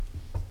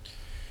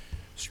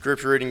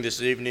Scripture reading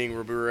this evening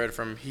will be read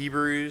from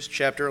Hebrews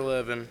chapter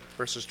 11,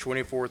 verses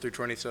 24 through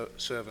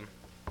 27.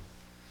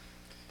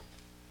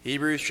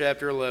 Hebrews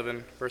chapter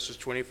 11, verses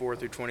 24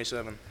 through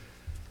 27.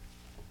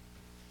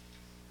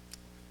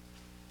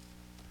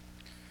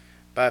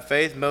 By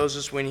faith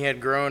Moses, when he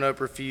had grown up,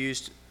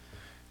 refused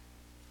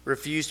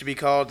to be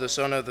called the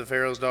son of the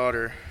Pharaoh's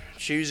daughter,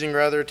 choosing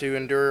rather to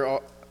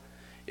endure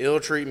ill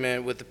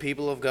treatment with the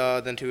people of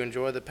God than to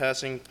enjoy the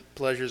passing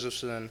pleasures of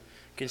sin,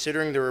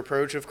 considering the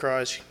reproach of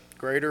Christ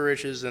greater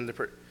riches than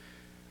the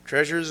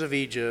treasures of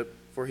Egypt,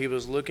 for he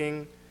was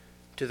looking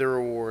to the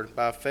reward.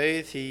 By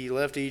faith he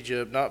left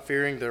Egypt, not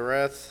fearing the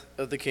wrath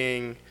of the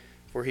king,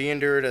 for he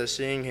endured as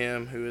seeing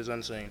him who is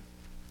unseen.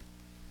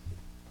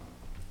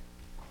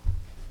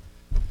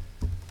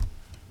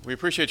 We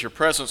appreciate your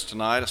presence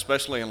tonight,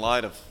 especially in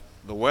light of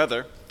the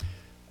weather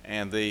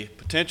and the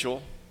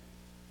potential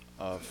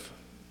of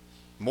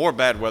more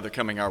bad weather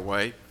coming our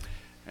way.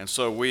 And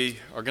so we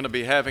are going to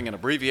be having an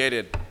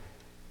abbreviated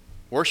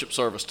worship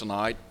service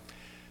tonight,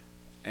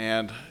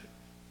 and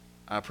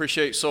I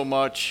appreciate so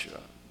much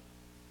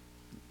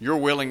your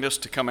willingness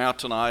to come out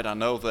tonight. I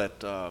know that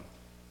the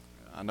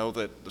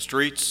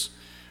streets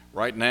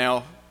right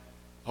now,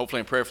 hopefully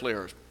and prayerfully,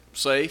 are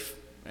safe,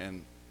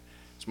 and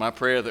it's my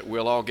prayer that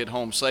we'll all get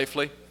home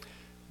safely.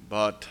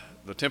 But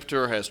the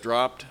temperature has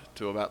dropped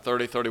to about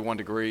 31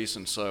 degrees,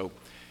 and so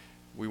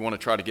we want to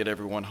try to get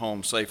everyone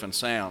home safe and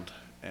sound.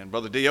 And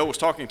Brother Dio was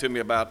talking to me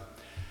about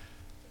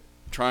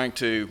trying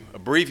to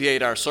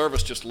abbreviate our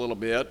service just a little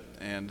bit,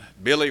 and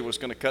Billy was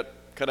going to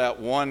cut out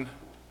one,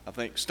 I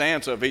think,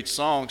 stanza of each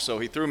song, so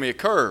he threw me a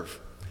curve.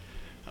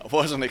 I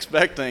wasn't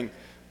expecting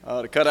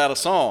to cut out a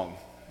song,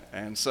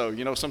 and so,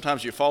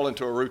 sometimes you fall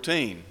into a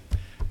routine,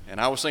 and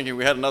I was thinking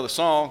we had another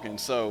song, and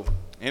so,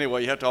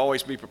 anyway, you have to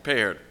always be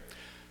prepared.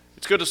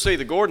 It's good to see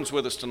the Gordons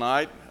with us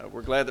tonight.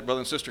 We're glad that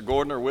Brother and Sister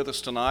Gordon are with us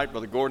tonight.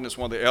 Brother Gordon is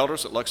one of the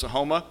elders at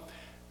Luxahoma,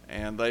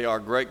 and they are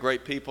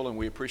great people, and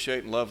we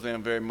appreciate and love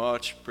them very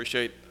much.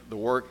 Appreciate the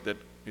work that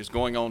is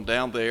going on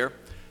down there.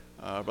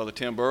 Brother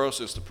Tim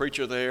Burrows is the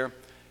preacher there,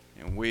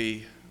 and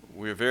we're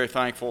very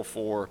thankful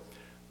for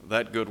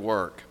that good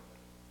work.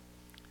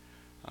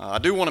 I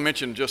do want to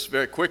mention just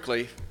very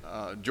quickly,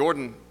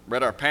 Jordan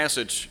read our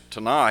passage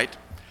tonight,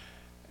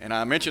 and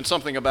I mentioned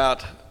something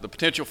about the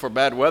potential for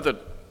bad weather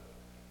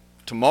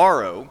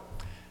tomorrow,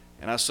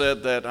 and I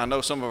said that I know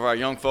some of our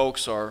young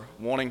folks are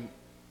wanting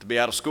to be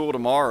out of school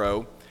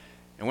tomorrow.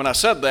 And when I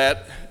said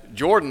that,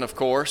 Jordan, of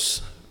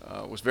course,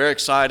 was very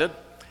excited.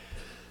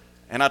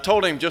 And I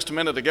told him just a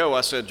minute ago,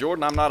 I said,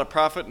 Jordan, I'm not a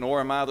prophet, nor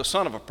am I the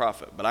son of a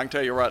prophet. But I can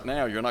tell you right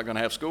now, you're not going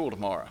to have school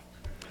tomorrow.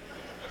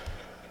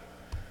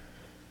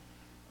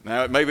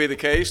 Now, it may be the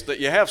case that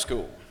you have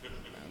school.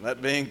 And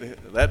that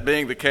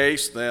being the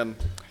case, then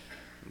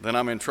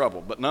I'm in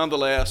trouble. But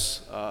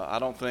nonetheless, I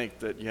don't think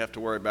that you have to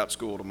worry about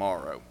school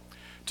tomorrow.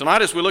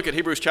 Tonight, as we look at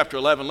Hebrews chapter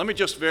 11, let me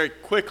just very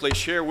quickly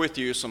share with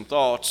you some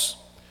thoughts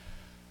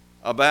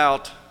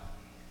about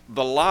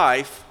the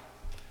life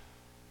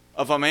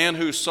of a man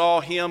who saw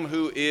him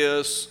who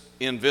is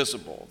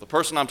invisible. The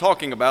person I'm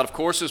talking about, of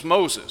course, is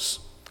Moses.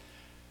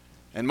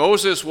 And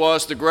Moses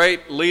was the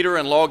great leader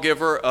and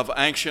lawgiver of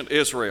ancient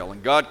Israel.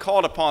 And God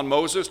called upon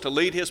Moses to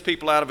lead his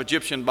people out of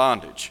Egyptian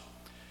bondage.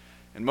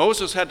 And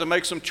Moses had to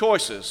make some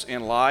choices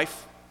in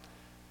life.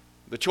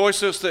 The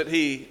choices that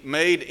he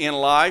made in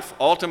life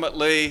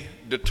ultimately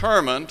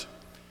determined,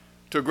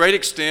 to a great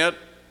extent,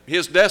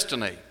 his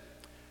destiny.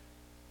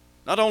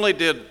 Not only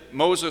did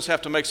Moses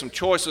have to make some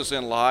choices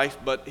in life,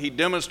 but he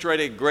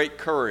demonstrated great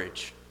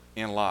courage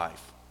in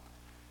life.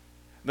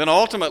 Then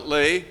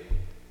ultimately,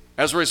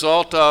 as a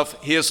result of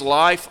his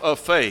life of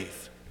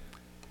faith,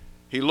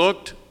 he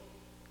looked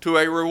to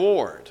a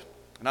reward.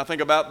 And I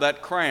think about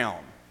that crown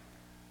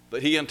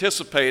that he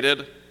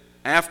anticipated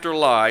after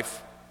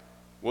life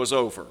was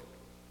over.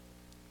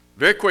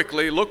 Very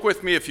quickly, look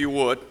with me if you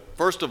would,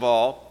 first of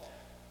all,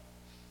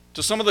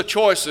 to some of the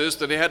choices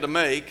that he had to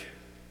make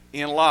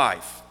in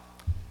life.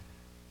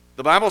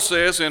 The Bible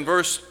says in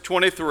verse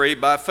 23,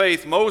 by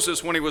faith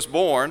Moses, when he was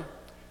born,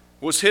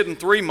 was hidden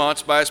 3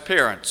 months by his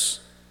parents,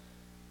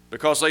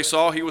 because they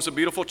saw he was a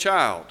beautiful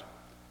child,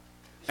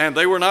 and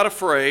they were not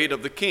afraid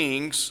of the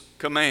king's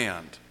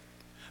command.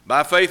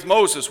 By faith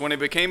Moses, when he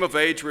became of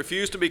age,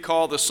 refused to be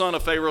called the son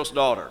of Pharaoh's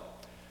daughter.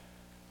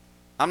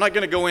 I'm not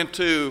going to go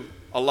into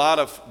a lot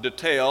of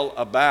detail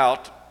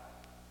about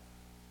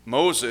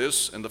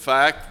Moses and the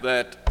fact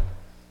that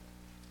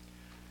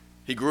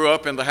he grew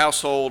up in the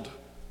household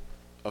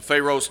of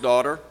Pharaoh's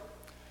daughter.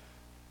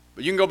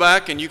 But you can go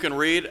back and you can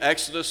read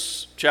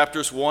Exodus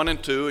chapters 1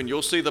 and 2, and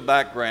you'll see the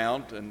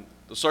background and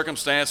the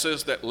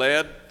circumstances that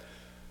led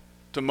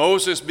to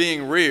Moses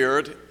being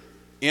reared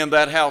in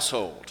that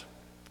household.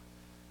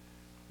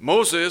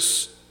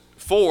 Moses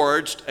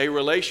forged a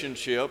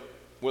relationship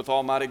with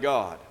Almighty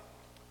God.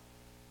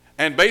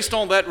 And based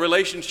on that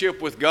relationship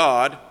with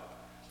God,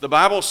 the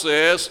Bible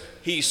says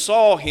he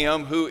saw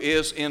him who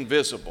is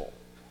invisible.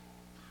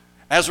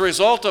 As a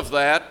result of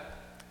that,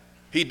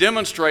 he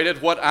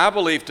demonstrated what I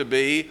believe to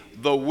be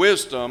the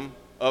wisdom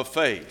of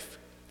faith.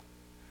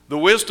 The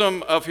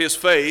wisdom of his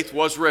faith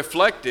was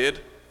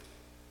reflected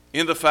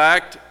in the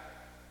fact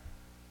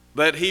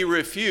that he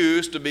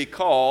refused to be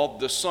called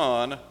the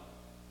son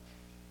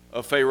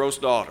of Pharaoh's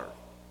daughter.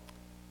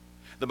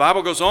 The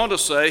Bible goes on to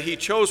say he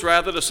chose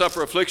rather to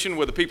suffer affliction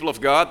with the people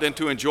of God than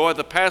to enjoy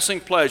the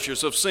passing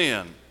pleasures of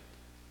sin,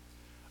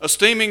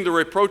 esteeming the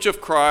reproach of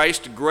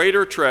Christ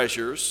greater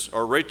treasures,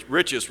 or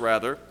riches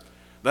rather,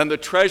 than the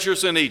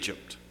treasures in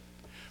Egypt,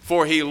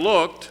 for he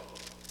looked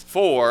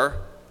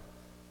for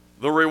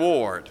the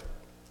reward.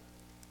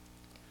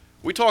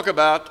 We talk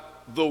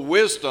about the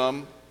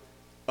wisdom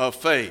of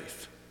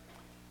faith.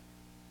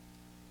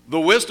 The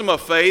wisdom of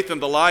faith in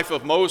the life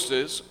of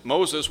Moses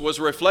was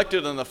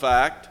reflected in the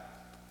fact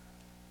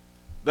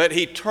that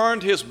he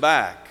turned his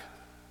back,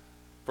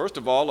 first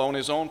of all, on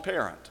his own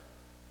parent,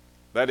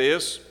 that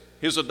is,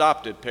 his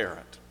adopted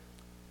parent.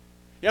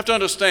 You have to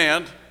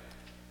understand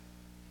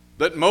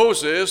that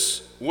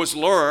Moses was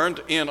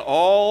learned in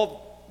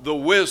all the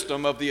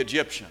wisdom of the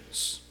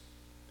Egyptians.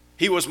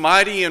 He was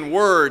mighty in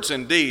words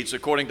and deeds,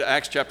 according to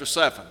Acts chapter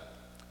 7.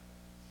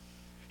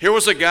 Here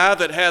was a guy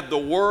that had the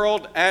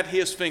world at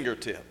his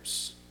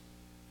fingertips,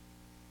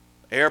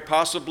 heir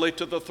possibly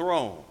to the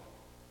throne.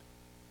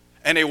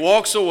 And he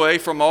walks away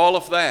from all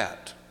of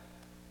that.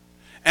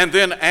 And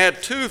then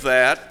add to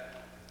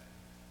that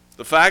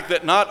the fact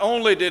that not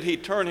only did he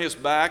turn his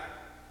back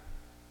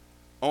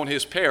on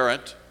his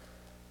parent,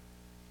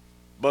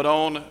 but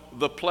on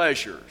the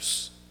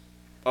pleasures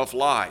of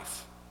life.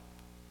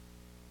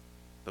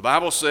 The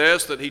Bible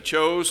says that he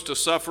chose to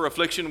suffer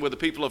affliction with the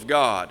people of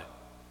God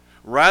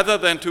rather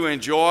than to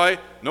enjoy,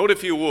 note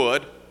if you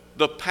would,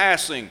 the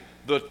passing,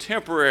 the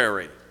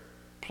temporary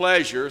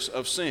pleasures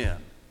of sin.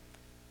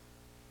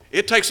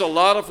 It takes a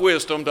lot of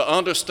wisdom to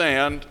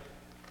understand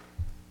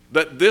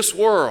that this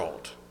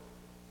world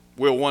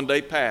will one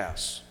day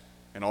pass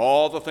and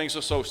all the things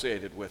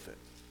associated with it.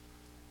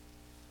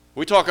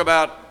 We talk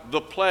about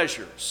the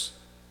pleasures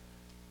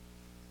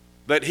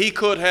that he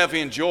could have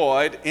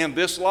enjoyed in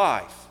this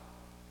life.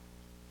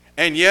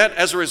 And yet,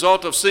 as a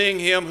result of seeing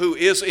him who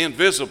is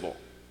invisible,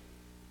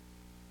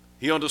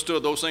 he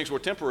understood those things were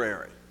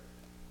temporary.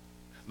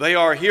 They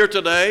are here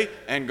today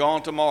and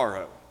gone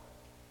tomorrow.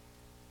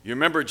 You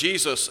remember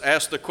Jesus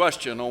asked the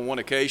question on one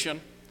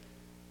occasion,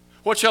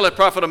 "What shall it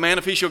profit a man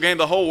if he shall gain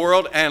the whole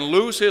world and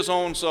lose his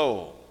own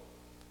soul?"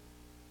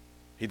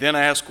 He then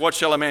asked, "What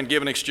shall a man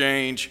give in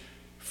exchange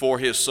for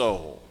his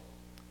soul?"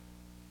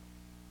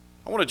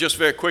 I want to just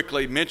very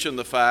quickly mention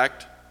the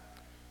fact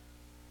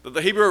that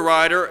the Hebrew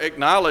writer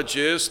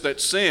acknowledges that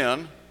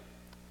sin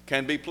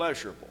can be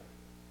pleasurable.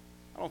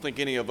 I don't think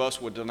any of us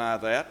would deny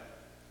that.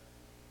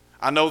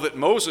 I know that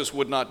Moses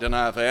would not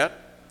deny that.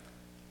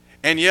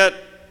 And yet,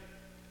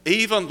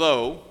 even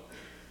though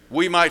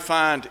we might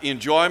find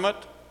enjoyment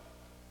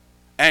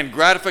and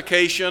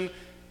gratification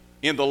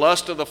in the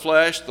lust of the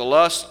flesh, the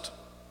lust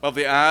of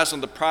the eyes,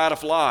 and the pride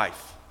of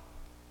life,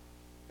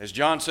 as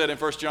John said in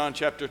 1 John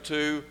chapter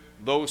 2,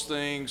 those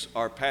things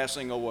are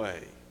passing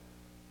away.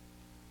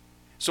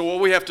 So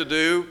what we have to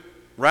do,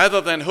 rather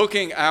than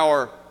hooking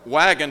our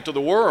wagon to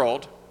the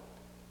world,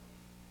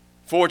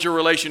 forge a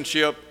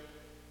relationship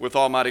with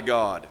Almighty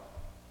God.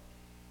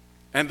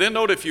 And then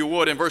note, if you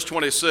would, in verse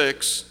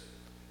 26,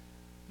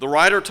 the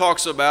writer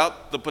talks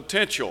about the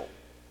potential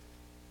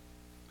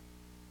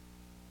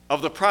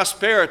of the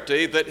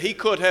prosperity that he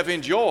could have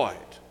enjoyed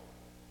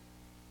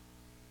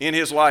in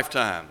his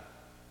lifetime.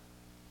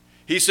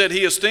 He said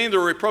he esteemed the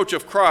reproach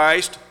of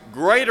Christ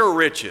greater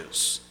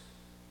riches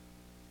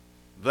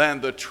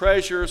than the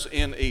treasures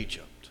in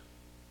Egypt.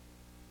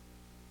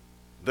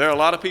 There are a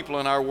lot of people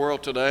in our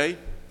world today.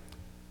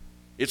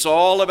 It's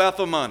all about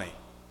the money.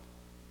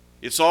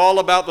 It's all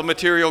about the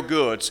material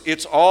goods.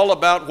 It's all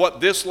about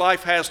what this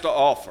life has to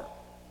offer.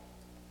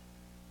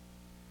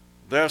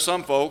 There are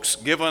some folks,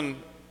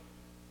 given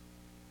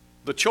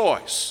the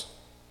choice,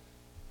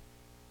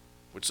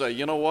 would say,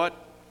 you know what?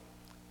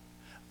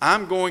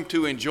 I'm going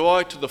to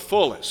enjoy to the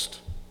fullest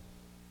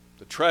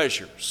the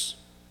treasures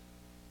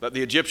that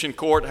the Egyptian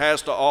court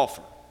has to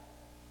offer.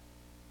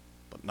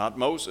 But not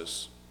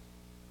Moses.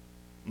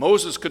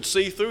 Moses could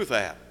see through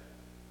that.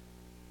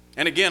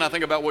 And again, I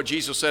think about what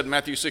Jesus said in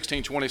Matthew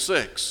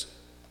 16:26.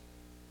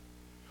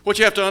 What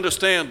you have to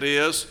understand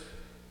is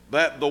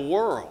that the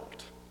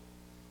world,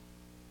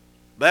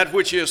 that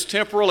which is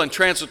temporal and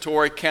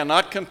transitory,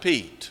 cannot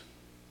compete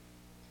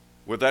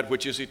with that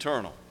which is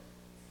eternal.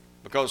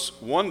 Because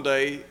one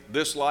day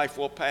this life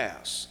will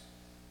pass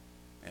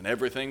and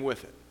everything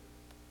with it.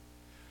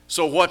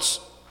 So what's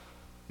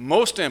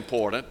most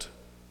important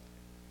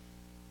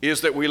is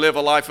that we live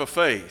a life of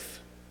faith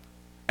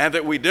and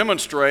that we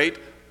demonstrate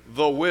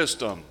the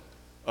wisdom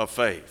of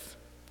faith.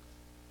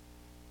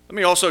 Let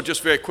me also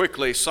just very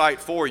quickly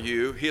cite for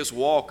you his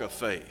walk of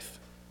faith.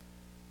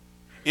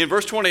 In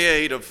verse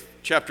 28 of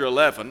chapter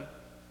 11,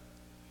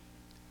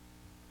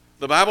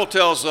 the Bible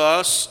tells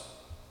us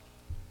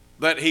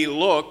that he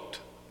looked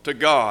to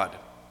God.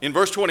 In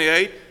verse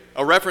 28,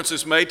 a reference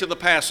is made to the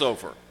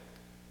Passover.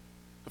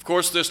 Of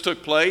course, this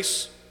took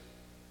place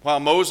while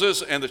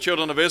Moses and the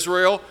children of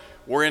Israel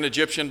were in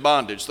Egyptian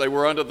bondage. They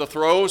were under the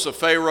throes of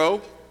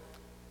Pharaoh,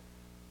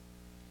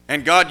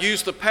 and God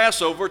used the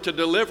Passover to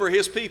deliver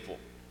his people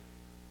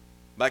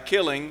by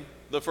killing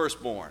the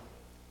firstborn,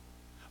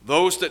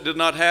 those that did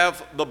not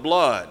have the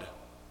blood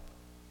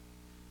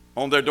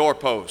on their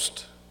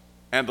doorpost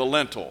and the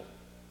lintel.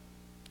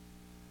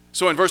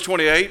 So in verse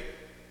 28,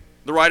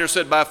 the writer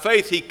said, by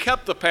faith he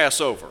kept the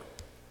Passover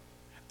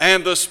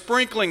and the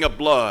sprinkling of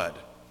blood,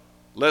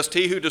 lest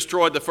he who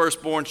destroyed the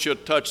firstborn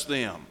should touch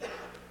them.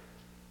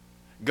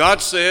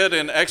 God said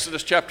in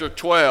Exodus chapter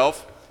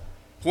 12,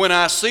 when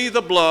I see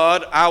the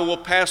blood, I will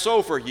pass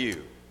over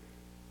you.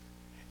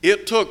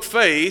 It took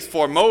faith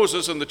for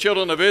Moses and the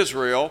children of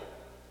Israel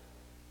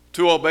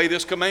to obey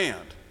this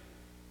command.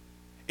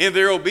 In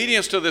their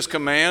obedience to this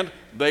command,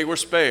 they were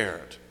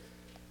spared.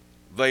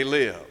 They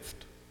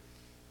lived.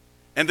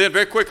 And then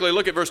very quickly,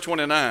 look at verse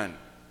 29.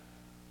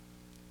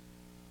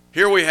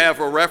 Here we have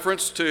a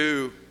reference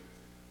to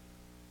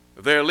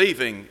their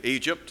leaving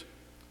Egypt.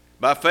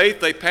 By faith,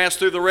 they passed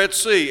through the Red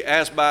Sea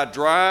as by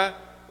dry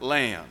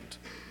land,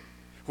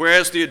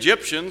 whereas the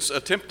Egyptians,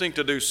 attempting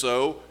to do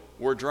so,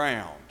 were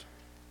drowned.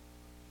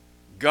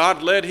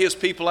 God led his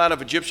people out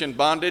of Egyptian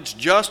bondage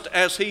just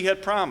as he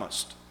had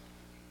promised.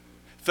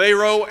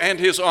 Pharaoh and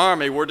his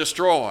army were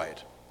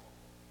destroyed.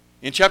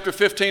 In chapter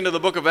 15 of the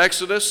book of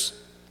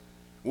Exodus,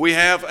 we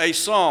have a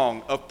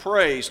song of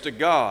praise to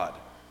God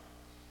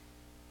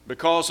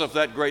because of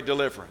that great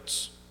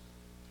deliverance.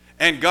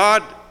 And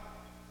God,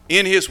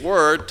 in his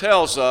word,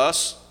 tells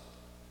us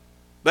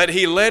that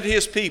he led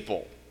his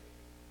people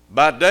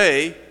by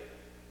day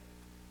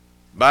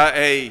by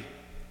a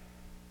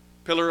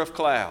pillar of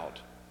cloud.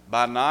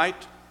 By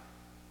night,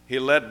 he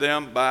led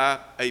them by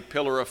a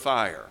pillar of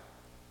fire.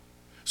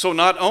 So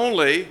not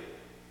only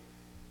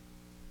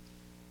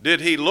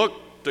did he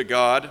look to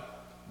God,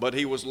 but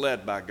he was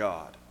led by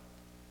God.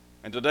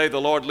 And today the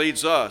Lord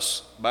leads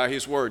us by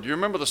his word. You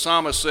remember the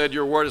psalmist said,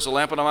 your word is a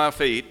lamp unto my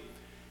feet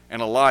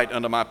and a light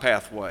unto my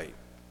pathway.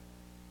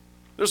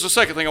 There's a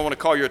second thing I want to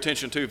call your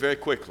attention to very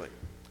quickly.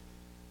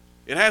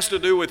 It has to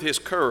do with his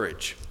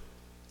courage.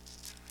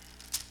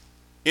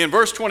 In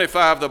verse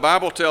 25, the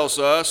Bible tells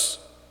us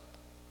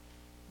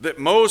that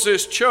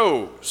Moses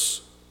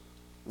chose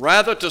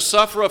rather to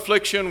suffer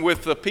affliction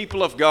with the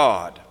people of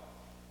God.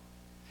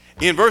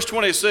 In verse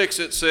 26,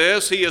 it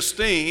says, he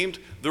esteemed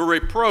the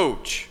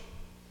reproach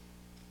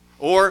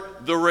or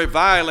the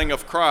reviling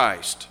of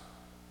Christ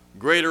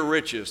greater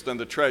riches than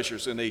the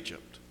treasures in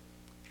Egypt.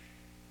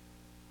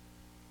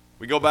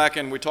 We go back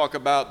and we talk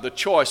about the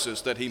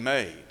choices that he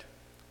made.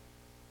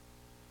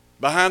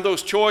 Behind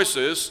those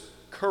choices,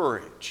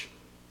 courage.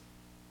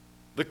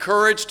 The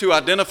courage to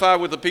identify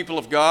with the people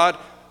of God,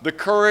 the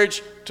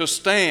courage to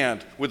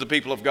stand with the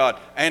people of God,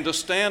 and to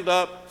stand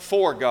up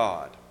for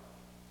God.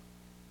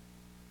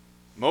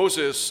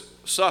 Moses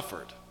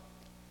suffered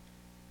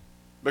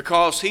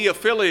because he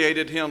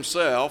affiliated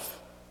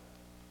himself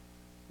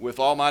with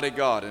Almighty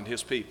God and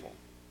his people.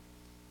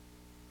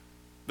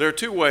 There are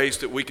two ways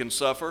that we can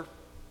suffer.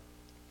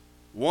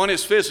 One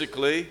is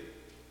physically,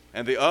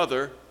 and the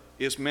other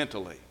is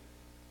mentally.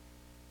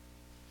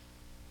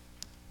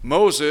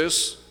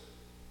 Moses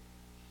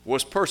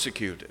was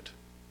persecuted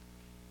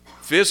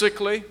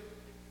physically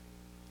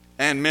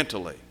and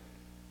mentally.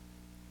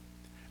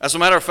 As a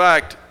matter of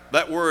fact,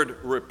 that word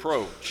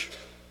reproach,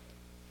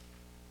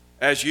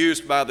 as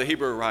used by the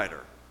Hebrew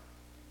writer,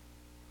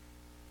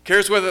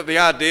 carries with it the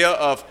idea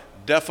of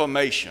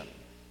defamation.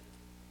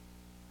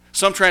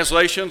 Some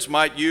translations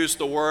might use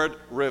the word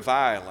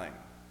reviling.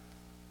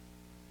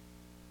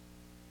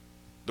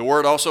 The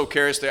word also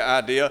carries the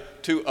idea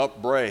to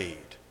upbraid,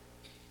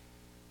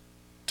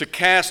 to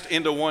cast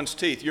into one's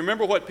teeth. You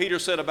remember what Peter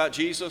said about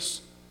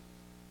Jesus?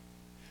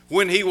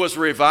 When he was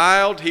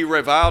reviled, he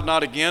reviled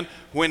not again.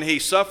 When he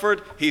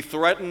suffered, he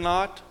threatened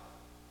not.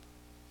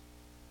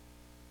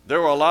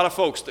 There were a lot of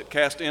folks that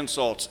cast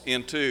insults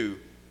into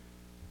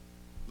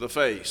the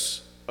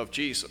face of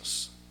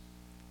Jesus.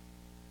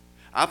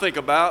 I think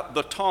about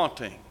the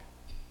taunting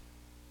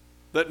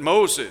that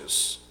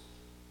Moses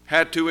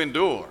had to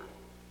endure.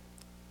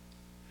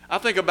 I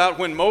think about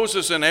when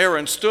Moses and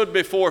Aaron stood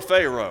before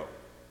Pharaoh.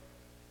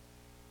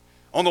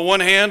 On the one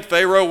hand,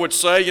 Pharaoh would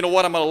say, you know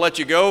what, I'm going to let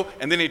you go,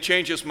 and then he'd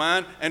change his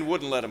mind and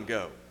wouldn't let him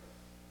go.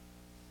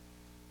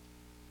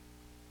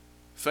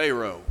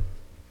 Pharaoh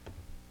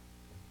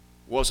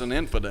was an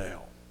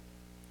infidel.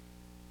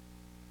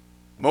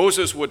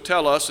 Moses would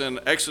tell us in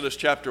Exodus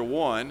chapter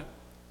 1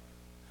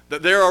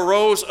 that there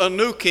arose a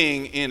new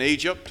king in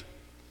Egypt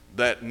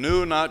that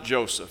knew not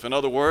Joseph. In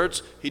other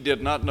words, he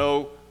did not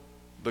know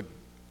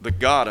the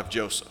God of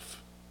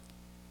Joseph.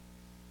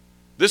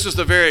 This is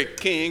the very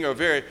king or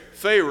very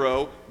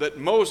Pharaoh that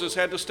Moses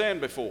had to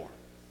stand before.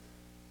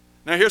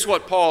 Now here's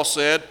what Paul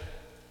said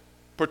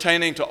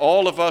pertaining to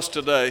all of us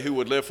today who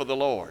would live for the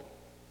Lord.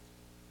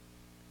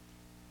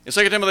 In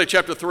 2 Timothy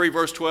chapter 3,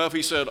 verse 12,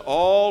 he said,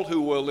 all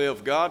who will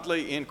live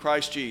godly in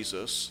Christ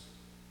Jesus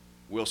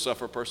will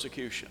suffer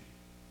persecution.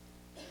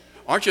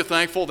 Aren't you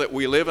thankful that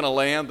we live in a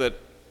land that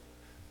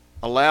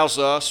allows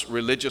us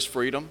religious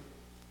freedom?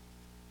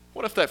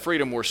 What if that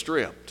freedom were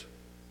stripped?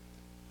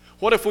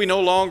 What if we no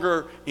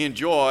longer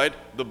enjoyed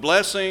the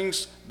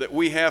blessings that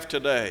we have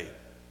today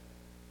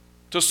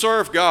to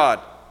serve God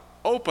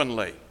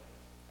openly,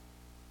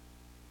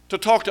 to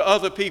talk to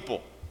other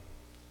people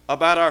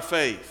about our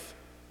faith?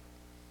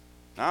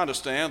 Now, I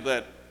understand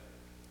that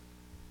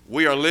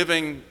we are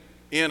living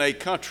in a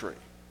country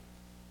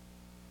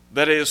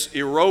that is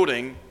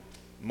eroding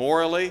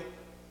morally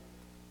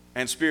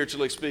and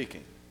spiritually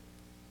speaking.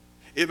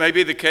 It may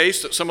be the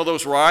case that some of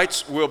those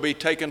rights will be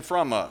taken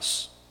from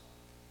us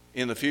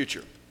in the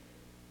future.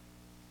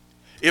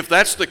 If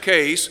that's the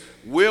case,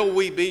 will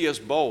we be as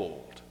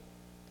bold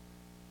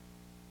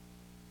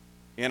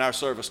in our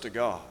service to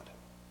God?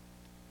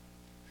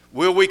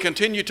 Will we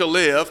continue to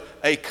live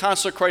a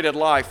consecrated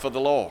life for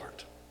the Lord?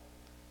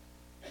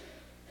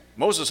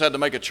 Moses had to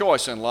make a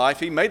choice in life.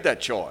 He made that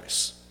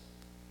choice.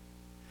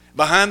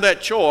 Behind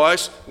that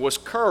choice was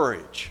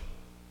courage,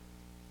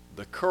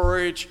 the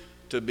courage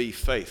to be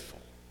faithful.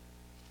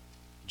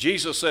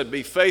 Jesus said,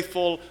 "Be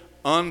faithful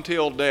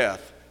until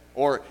death,"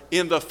 or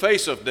in the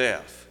face of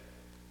death.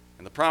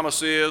 And the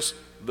promise is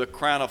the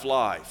crown of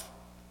life.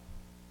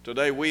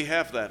 Today we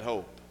have that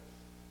hope,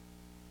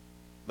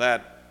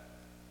 that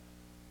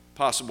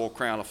possible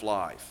crown of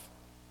life.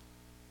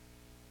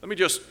 Let me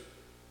just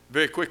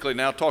very quickly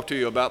now talk to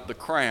you about the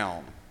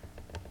crown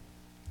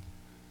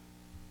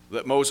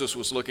that Moses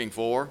was looking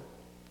for.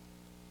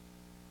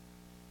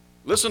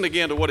 Listen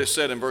again to what is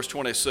said in verse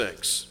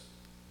 26.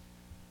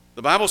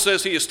 The Bible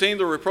says, "He esteemed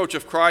the reproach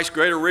of Christ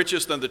greater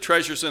riches than the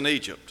treasures in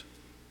Egypt,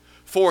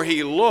 for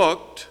he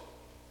looked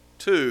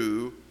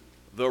to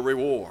the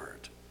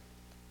reward.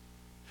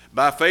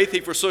 By faith he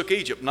forsook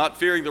Egypt, not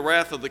fearing the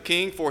wrath of the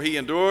king, for he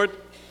endured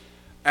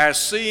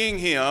as seeing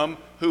him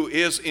who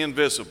is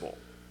invisible."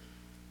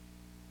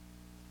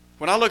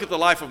 When I look at the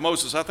life of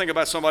Moses, I think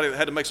about somebody that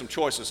had to make some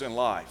choices in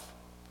life.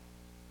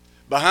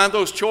 Behind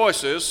those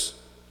choices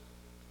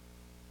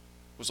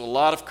was a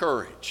lot of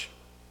courage.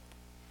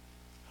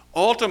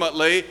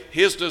 Ultimately,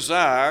 his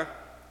desire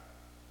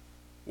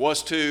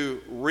was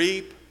to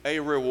reap a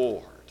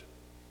reward.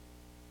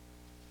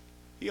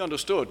 He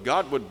understood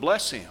God would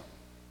bless him.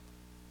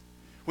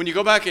 When you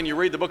go back and you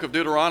read the book of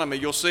Deuteronomy,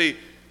 you'll see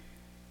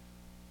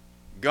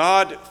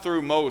God,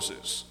 through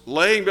Moses,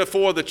 laying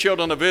before the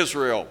children of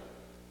Israel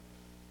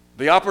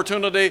the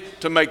opportunity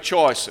to make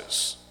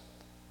choices.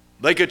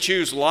 They could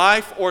choose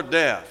life or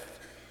death.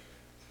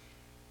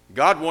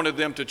 God wanted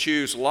them to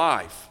choose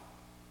life.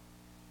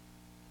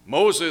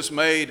 Moses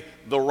made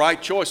the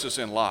right choices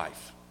in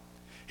life.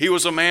 He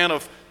was a man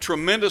of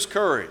tremendous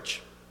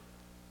courage.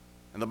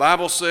 And the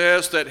Bible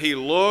says that he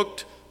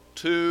looked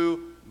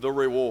to the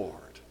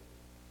reward.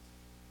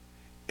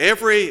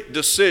 Every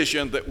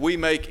decision that we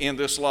make in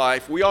this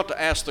life, we ought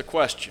to ask the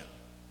question,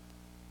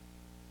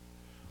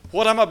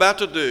 what I'm about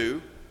to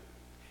do,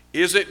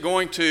 is it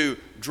going to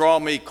draw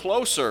me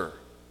closer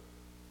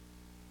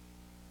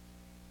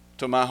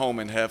to my home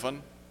in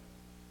heaven?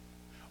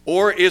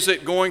 Or is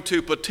it going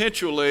to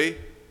potentially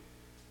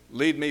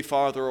lead me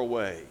farther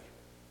away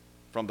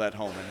from that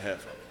home in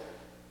heaven?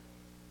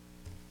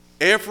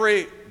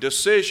 Every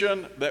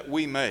decision that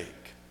we make,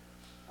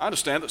 I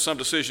understand that some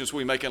decisions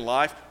we make in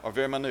life are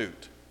very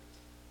minute.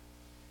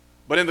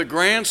 But in the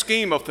grand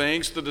scheme of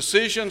things, the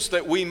decisions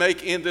that we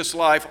make in this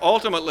life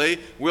ultimately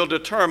will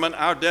determine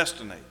our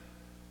destiny.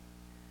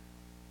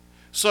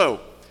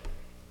 So,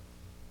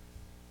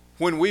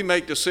 when we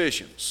make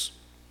decisions,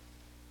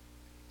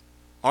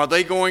 are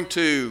they going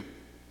to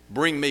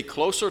bring me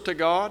closer to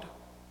God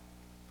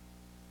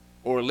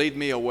or lead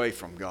me away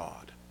from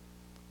God?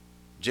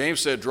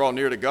 James said, draw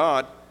near to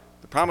God,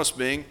 the promise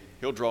being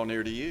he'll draw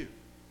near to you.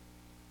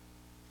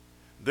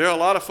 There are a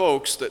lot of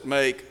folks that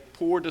make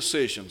poor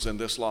decisions in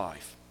this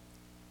life.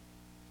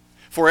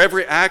 For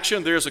every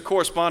action, there's a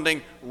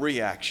corresponding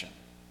reaction.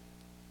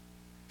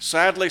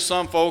 Sadly,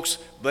 some folks,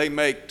 they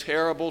make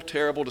terrible,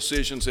 terrible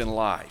decisions in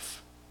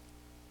life.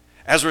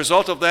 As a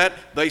result of that,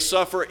 they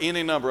suffer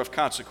any number of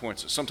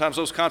consequences. Sometimes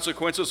those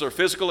consequences are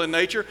physical in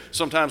nature.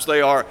 Sometimes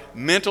they are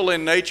mental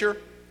in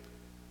nature.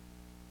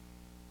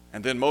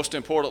 And then most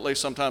importantly,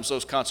 sometimes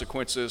those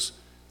consequences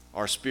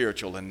are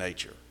spiritual in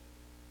nature.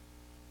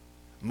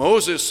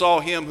 Moses saw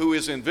him who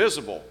is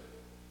invisible.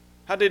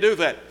 How did he do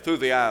that? Through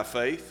the eye of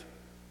faith.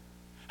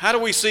 How do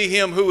we see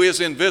him who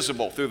is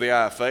invisible? Through the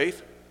eye of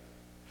faith.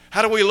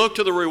 How do we look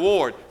to the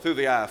reward? Through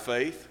the eye of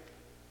faith.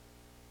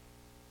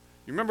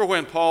 You remember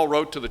when Paul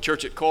wrote to the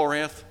church at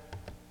Corinth?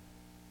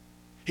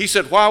 He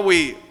said, while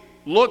we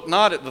look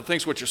not at the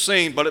things which are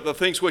seen, but at the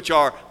things which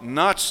are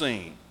not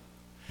seen.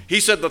 He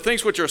said the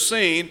things which are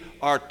seen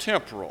are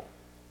temporal.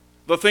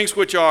 The things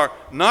which are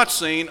not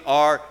seen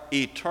are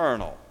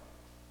eternal.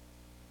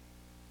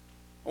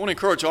 I want to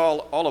encourage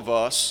all of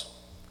us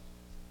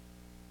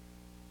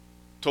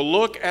to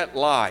look at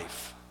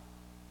life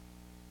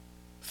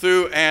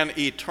through an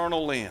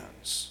eternal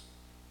lens.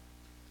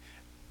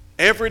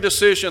 Every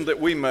decision that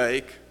we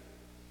make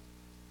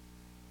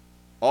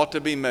ought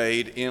to be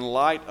made in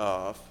light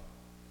of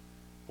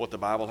what the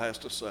Bible has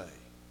to say.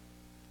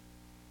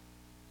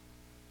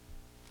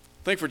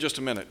 Think for just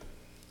a minute.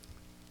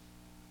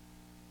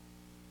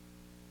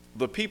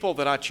 The people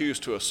that I choose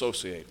to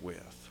associate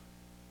with,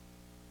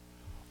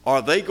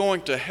 are they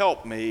going to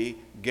help me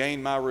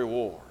gain my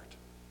reward?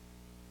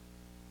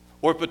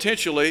 Or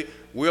potentially,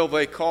 will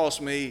they cause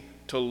me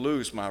to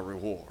lose my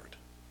reward?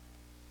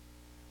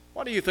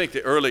 Why do you think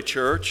the early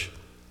church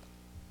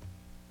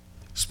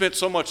spent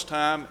so much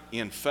time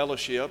in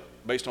fellowship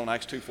based on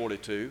Acts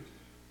 2:42?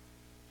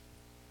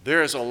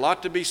 There is a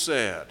lot to be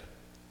said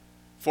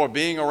for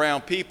being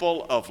around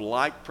people of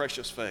like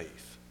precious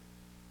faith.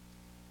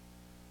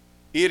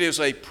 It is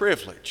a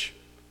privilege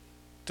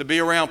to be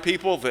around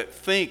people that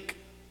think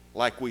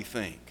like we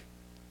think,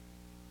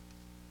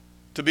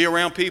 to be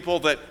around people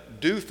that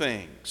do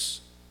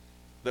things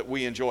that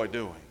we enjoy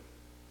doing,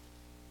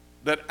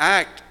 that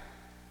act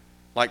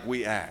like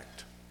we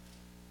act.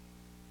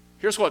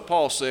 Here's what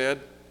Paul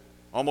said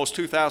almost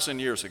 2,000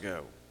 years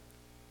ago.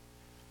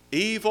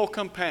 Evil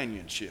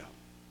companionship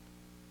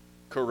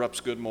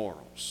corrupts good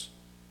morals.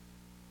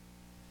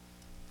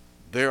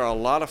 There are a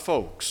lot of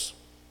folks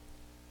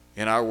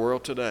in our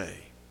world today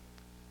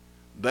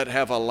that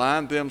have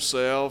aligned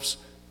themselves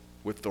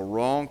with the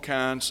wrong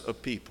kinds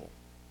of people,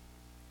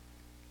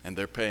 and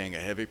they're paying a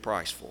heavy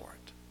price for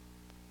it.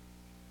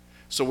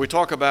 So we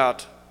talk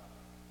about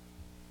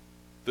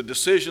the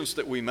decisions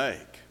that we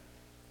make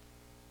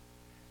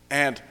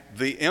and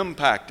the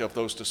impact of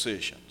those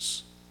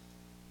decisions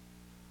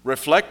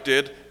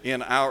reflected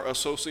in our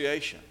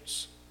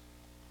associations.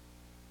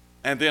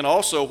 And then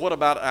also, what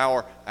about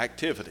our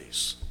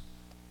activities?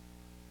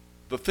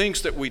 The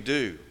things that we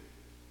do.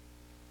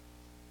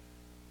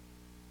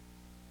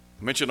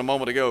 I mentioned a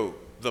moment ago,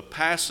 the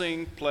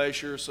passing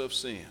pleasures of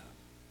sin.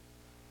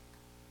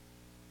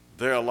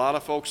 There are a lot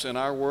of folks in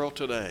our world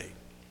today.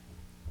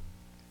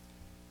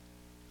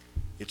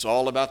 It's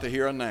all about the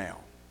here and now.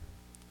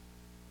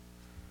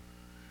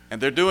 And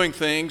they're doing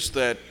things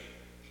that,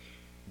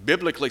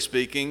 biblically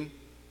speaking,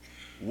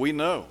 we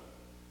know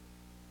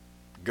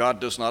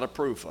God does not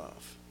approve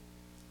of.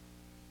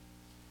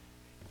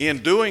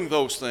 In doing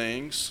those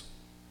things,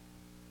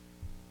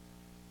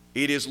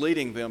 it is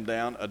leading them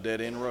down a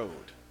dead-end road.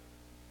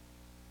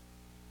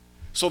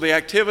 So the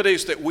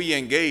activities that we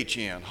engage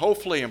in,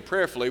 hopefully and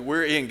prayerfully,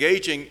 we're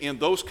engaging in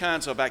those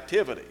kinds of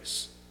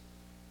activities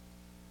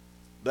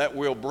that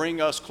will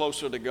bring us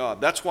closer to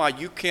God. That's why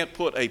you can't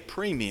put a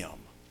premium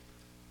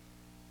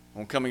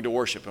on coming to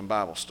worship and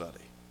Bible study.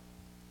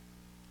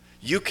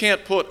 You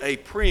can't put a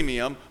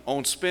premium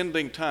on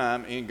spending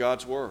time in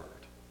God's Word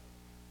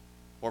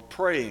or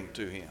praying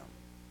to Him.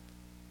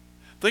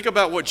 Think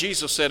about what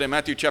Jesus said in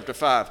Matthew chapter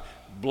 5.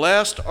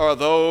 Blessed are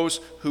those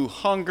who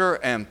hunger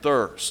and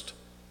thirst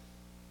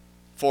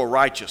for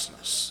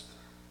righteousness.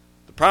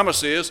 The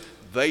promise is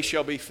they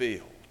shall be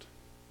filled.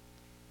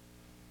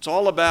 It's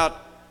all about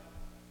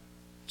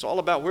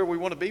where we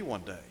want to be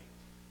one day.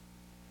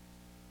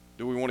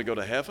 Do we want to go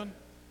to heaven?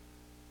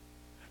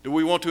 Do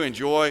we want to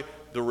enjoy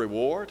the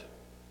reward?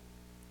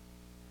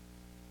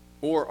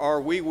 Or are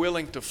we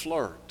willing to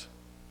flirt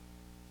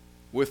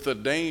with the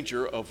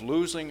danger of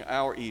losing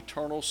our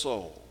eternal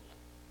soul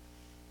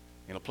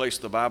in a place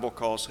the Bible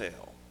calls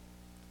hell?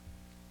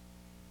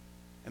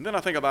 And then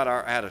I think about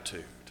our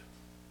attitude.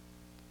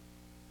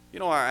 You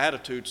know, our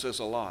attitude says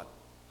a lot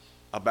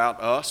about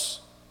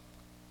us.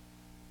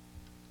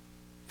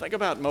 Think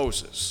about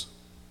Moses.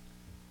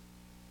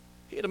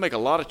 He had to make a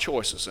lot of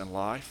choices in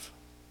life.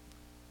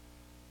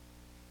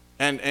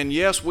 And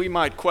yes, we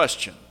might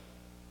question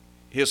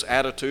his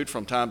attitude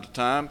from time to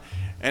time.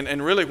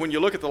 And really, when you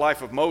look at the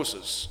life of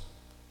Moses,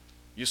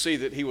 you see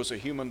that he was a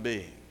human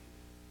being.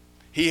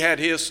 He had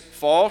his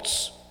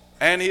faults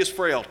and his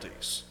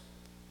frailties.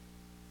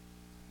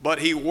 But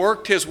he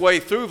worked his way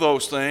through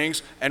those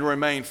things and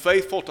remained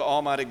faithful to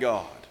Almighty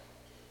God.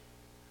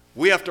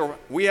 We have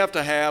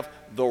to have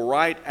the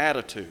right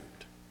attitude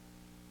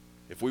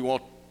if we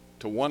want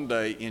to one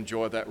day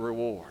enjoy that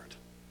reward.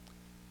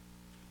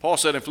 Paul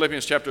said in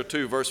Philippians chapter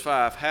 2, verse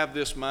 5, have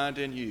this mind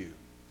in you,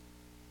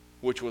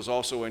 which was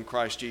also in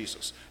Christ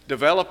Jesus.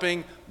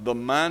 Developing the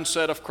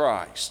mindset of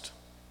Christ.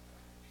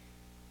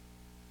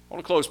 I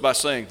want to close by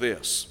saying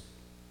this.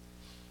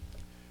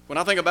 When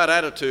I think about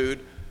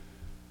attitude,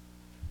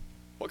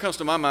 what comes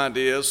to my mind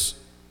is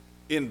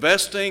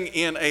investing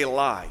in a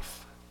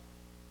life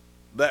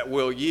that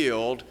will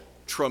yield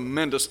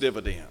tremendous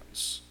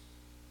dividends.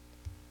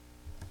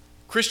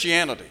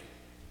 Christianity,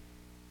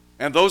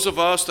 and those of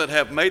us that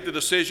have made the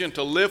decision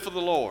to live for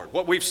the Lord,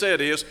 what we've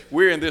said is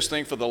we're in this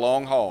thing for the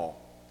long haul.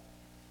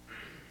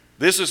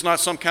 This is not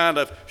some kind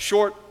of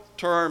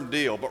short-term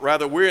deal, but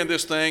rather we're in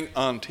this thing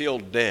until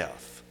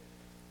death.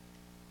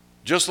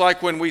 Just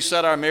like when we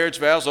set our marriage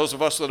vows, those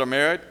of us that are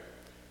married,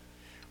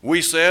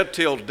 we said,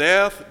 till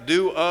death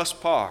do us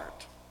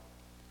part.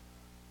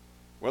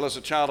 Well, as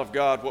a child of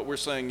God, what we're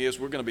saying is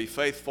we're going to be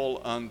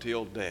faithful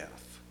until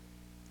death.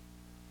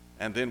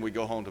 And then we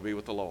go home to be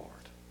with the Lord.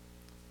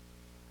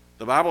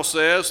 The Bible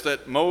says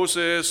that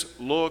Moses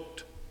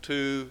looked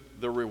to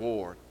the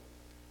reward.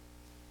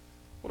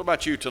 What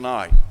about you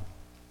tonight?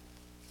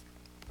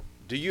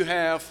 Do you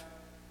have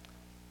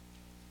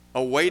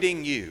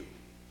awaiting you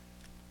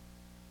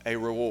a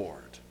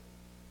reward.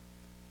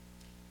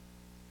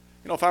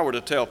 You know, if I were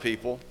to tell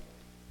people,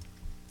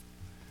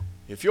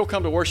 if you'll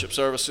come to worship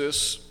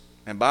services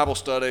and Bible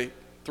study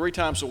 3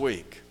 times a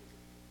week,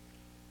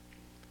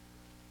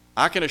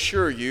 I can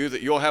assure you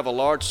that you'll have a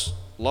large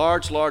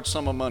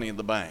sum of money in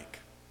the bank.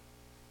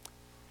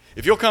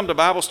 If you'll come to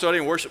Bible study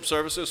and worship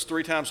services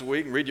 3 times a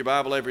week and read your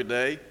Bible every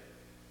day,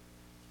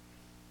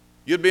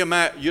 you'd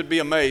be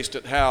amazed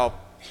at how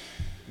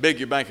big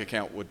your bank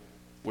account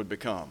would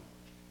become.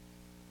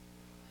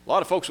 A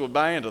lot of folks would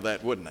buy into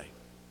that, wouldn't they?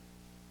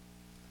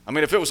 I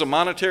mean, if it was a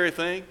monetary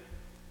thing,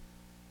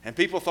 and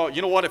people thought,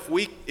 you know what, if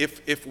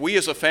we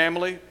as a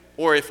family,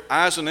 or if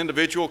I as an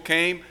individual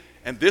came,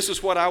 and this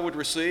is what I would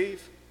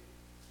receive,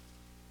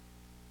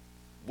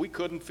 we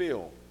couldn't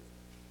fill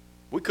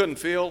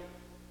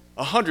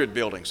 100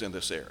 buildings in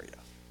this area.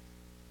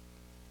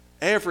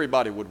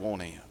 Everybody would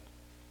want in.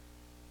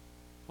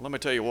 Well, let me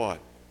tell you what.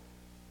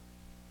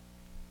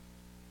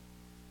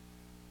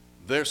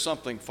 There's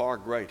something far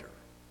greater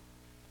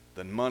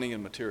than money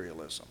and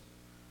materialism.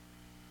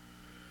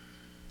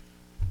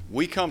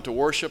 We come to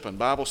worship and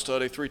Bible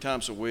study 3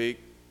 times a week.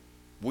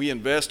 We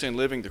invest in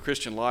living the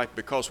Christian life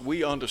because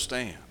we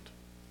understand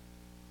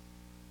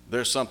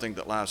there's something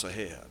that lies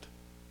ahead.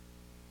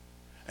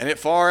 And it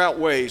far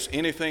outweighs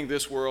anything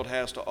this world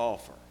has to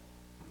offer.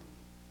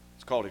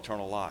 It's called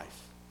eternal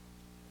life.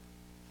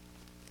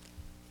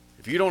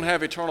 If you don't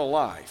have eternal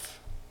life,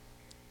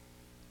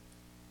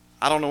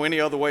 I don't know any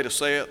other way to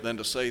say it than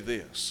to say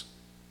this: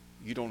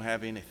 you don't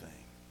have anything.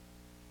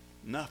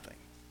 Nothing.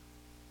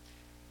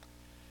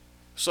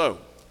 So,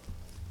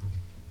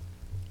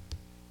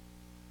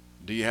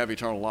 do you have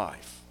eternal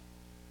life?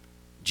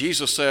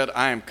 Jesus said,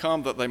 I am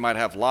come that they might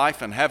have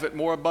life and have it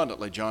more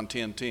abundantly, John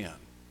 10:10.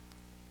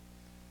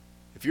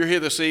 If you're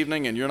here this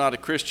evening and you're not a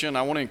Christian,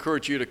 I want to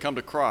encourage you to come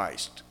to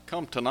Christ.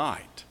 Come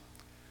tonight,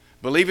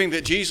 believing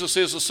that Jesus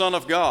is the Son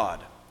of God,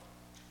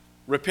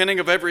 repenting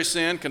of every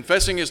sin,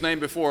 confessing His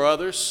name before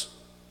others,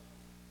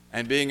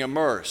 and being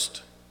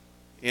immersed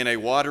in a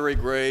watery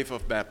grave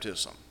of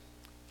baptism.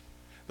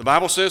 The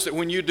Bible says that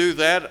when you do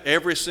that,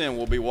 every sin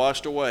will be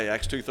washed away,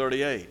 Acts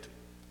 2:38.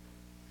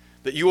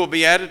 That you will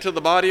be added to the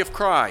body of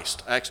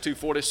Christ, Acts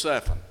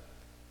 2:47.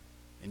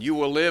 And you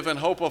will live in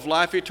hope of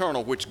life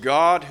eternal, which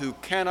God, who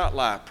cannot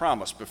lie,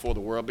 promised before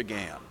the world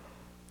began.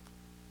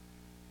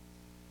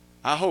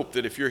 I hope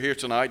that if you're here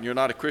tonight and you're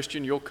not a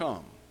Christian, you'll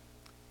come.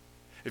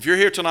 If you're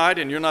here tonight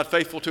and you're not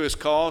faithful to His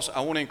cause, I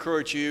want to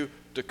encourage you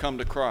to come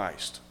to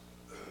Christ.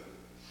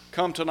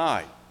 Come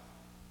tonight.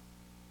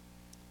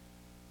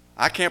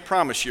 I can't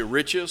promise you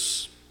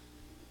riches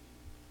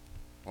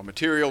or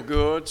material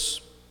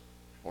goods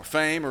or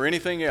fame or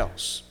anything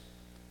else.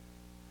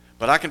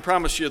 But I can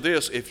promise you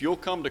this: if you'll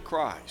come to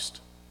Christ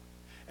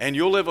and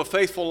you'll live a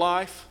faithful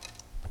life,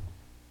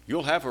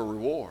 you'll have a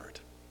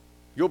reward.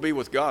 You'll be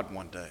with God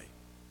one day,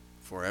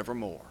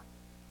 forevermore.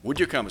 Would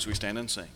you come as we stand and sing?